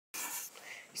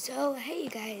So, hey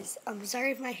guys, I'm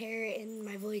sorry if my hair and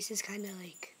my voice is kind of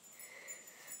like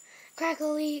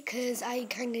crackly because I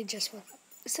kind of just woke up.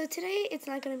 So, today it's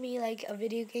not going to be like a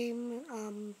video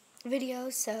game video,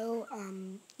 so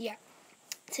yeah.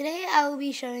 Today I will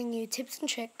be showing you tips and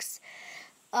tricks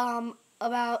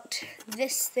about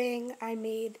this thing I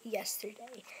made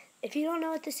yesterday. If you don't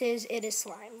know what this is, it is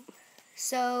slime.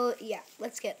 So, yeah,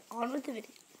 let's get on with the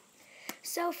video.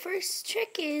 So, first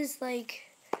trick is like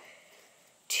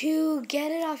to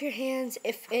get it off your hands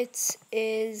if it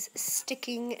is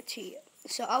sticking to you.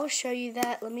 So I will show you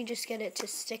that. Let me just get it to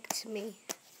stick to me.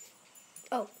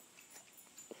 Oh,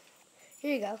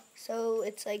 here you go. So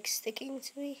it's like sticking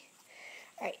to me.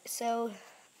 Alright, so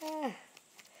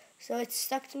it's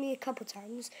stuck to me a couple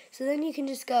times. So then you can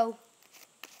just go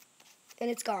and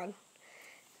it's gone.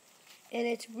 And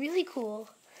it's really cool.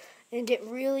 And it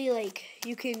really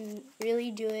you can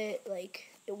really do it,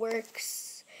 it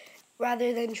works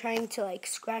rather than trying to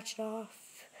scratch it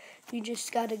off. You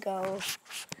just gotta go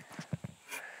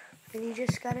and you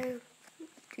just gotta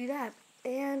do that.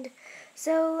 And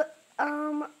so,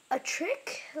 a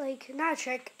trick, not a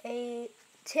trick, a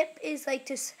tip is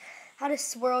how to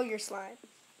swirl your slime.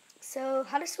 So,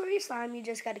 how to swirl your slime, you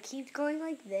just gotta keep going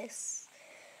like this,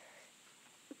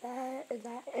 that, and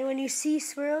that. And when you see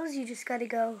swirls, you just gotta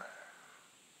go,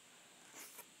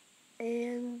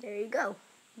 and there you go.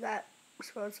 That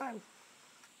swirled slime.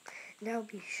 Now I'll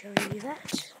be showing you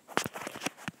that.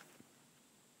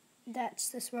 That's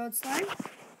the swirled slime.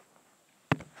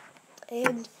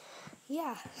 And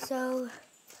yeah, so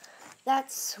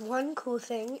that's one cool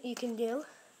thing you can do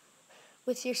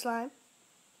with your slime.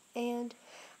 And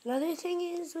another thing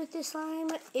is with this slime,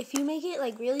 if you make it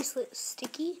really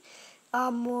sticky,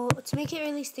 to make it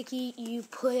really sticky, you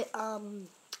put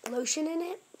lotion in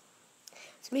it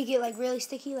to make it really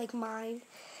sticky, like mine.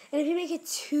 And if you make it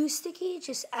too sticky,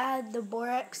 just add the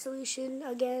borax solution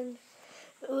again.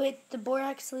 With the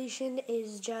borax solution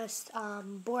is just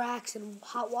borax and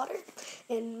hot water,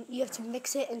 and you have to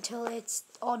mix it until it's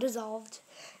all dissolved,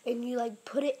 and you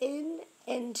put it in,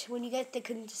 and when you get the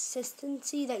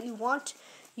consistency that you want,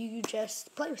 you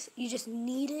just play with it. You just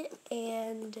knead it,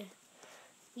 and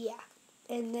yeah,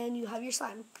 and then you have your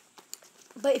slime.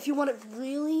 But if you want it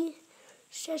really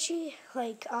stretchy,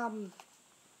 like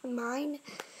mine,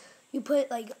 you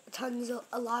put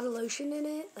a lot of lotion in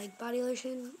it, like body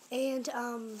lotion, and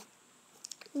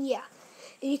yeah,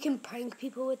 and you can prank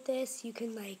people with this. You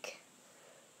can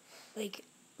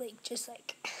just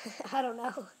I don't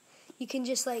know. You can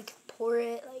just pour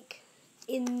it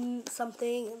in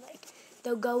something, and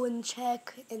they'll go and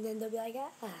check, and then they'll be like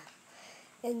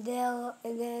and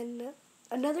then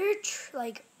another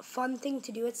fun thing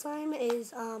to do with slime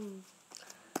is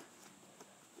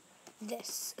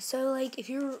this. So if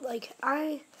you're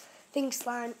I think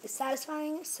slime is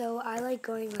satisfying, so I like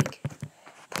going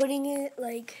putting it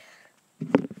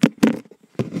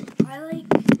I like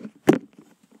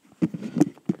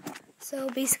so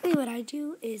basically what I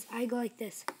do is I go like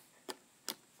this.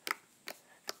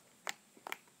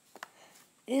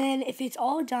 And then if it's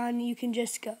all done, you can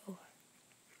just go.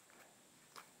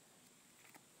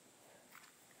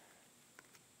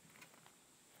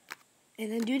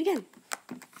 And then do it again.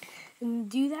 And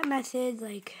do that method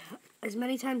as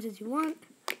many times as you want.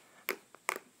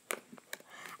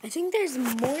 I think there's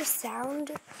more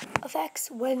sound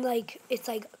effects when it's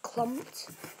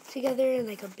clumped together in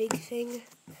a big thing.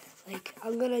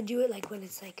 I'm gonna do it when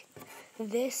it's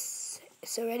this.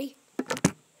 So ready?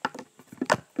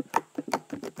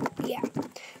 Yeah.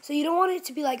 So you don't want it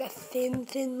to be a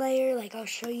thin layer. I'll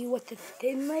show you what the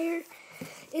thin layer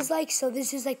is like. So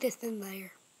this is the thin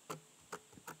layer.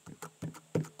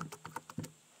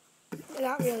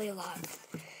 Not really a lot.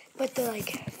 But the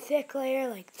thick layer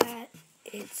like that,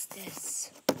 it's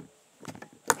this.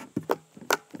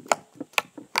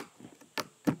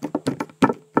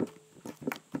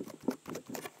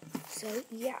 So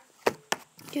yeah.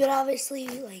 You would obviously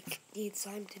need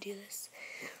slime to do this.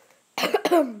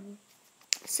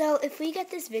 So if we get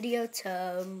this video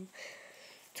to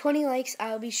 20 likes,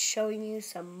 I'll be showing you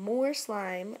some more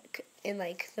slime in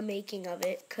the making of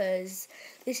it, because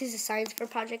this is a science fair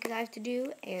project that I have to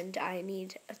do, and I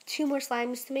need 2 more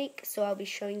slimes to make, so I'll be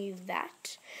showing you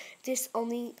that. This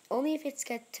only if it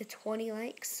gets to 20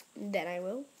 likes, then I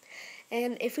will.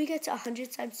 And if we get to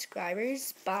 100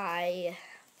 subscribers by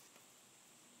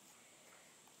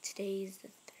today's the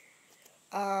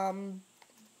 3rd,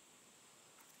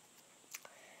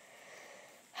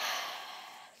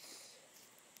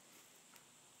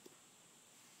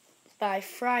 by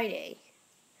Friday,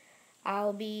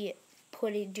 I'll be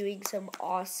doing some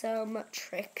awesome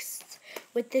tricks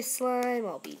with this slime.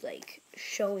 I'll be like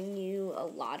showing you a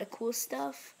lot of cool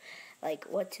stuff, like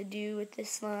what to do with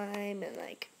this slime, and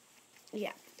like,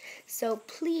 yeah. So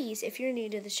please, if you're new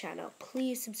to the channel,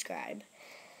 please subscribe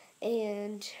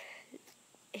and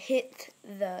hit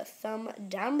the thumb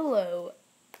down below,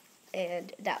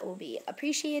 and that will be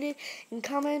appreciated. And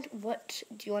comment what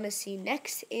do you want to see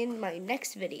next in my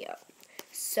next video.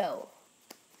 So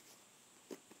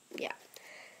yeah,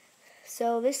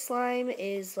 so this slime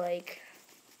is like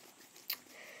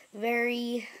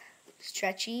very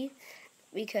stretchy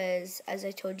because, as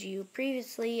I told you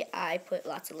previously, I put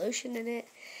lots of lotion in it.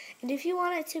 And if you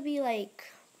want it to be like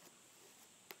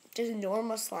just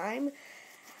normal slime,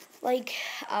 like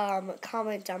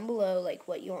comment down below like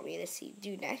what you want me to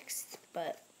do next.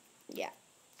 But yeah,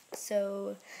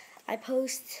 so I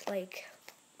post like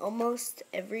almost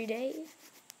every day.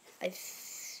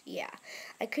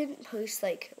 I couldn't post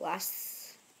like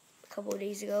last couple of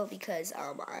days ago because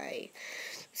I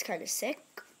was kind of sick.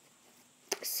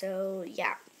 So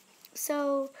yeah,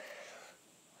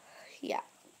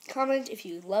 comment if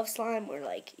you love slime or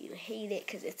like you hate it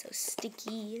because it's so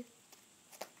sticky.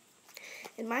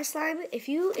 And my slime, if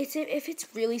it's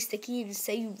really sticky and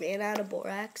say you ran out of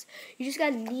borax, you just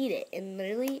gotta knead it, and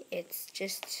literally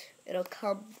it'll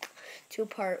come to a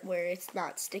part where it's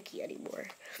not sticky anymore.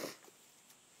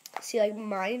 See, like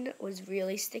mine was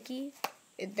really sticky,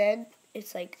 and then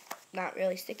it's like not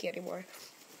really sticky anymore.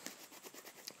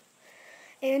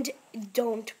 And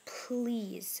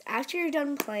please, after you're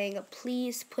done playing,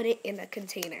 please put it in a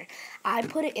container. I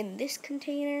put it in this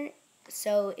container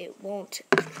so it won't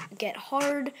get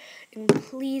hard. And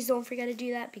please don't forget to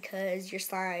do that because your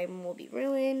slime will be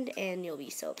ruined and you'll be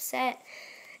so upset.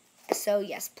 So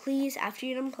yes, please, after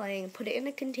you're done playing, put it in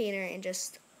a container and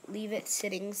just leave it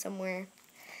sitting somewhere.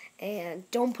 And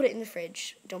don't put it in the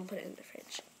fridge. Don't put it in the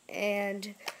fridge.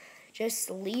 And just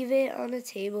leave it on a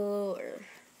table or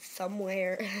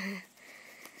somewhere.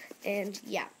 And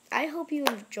yeah, I hope you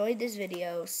enjoyed this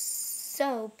video.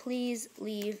 So please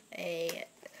leave a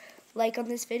like on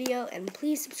this video and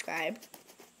please subscribe.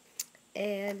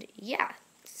 And yeah,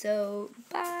 so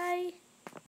bye.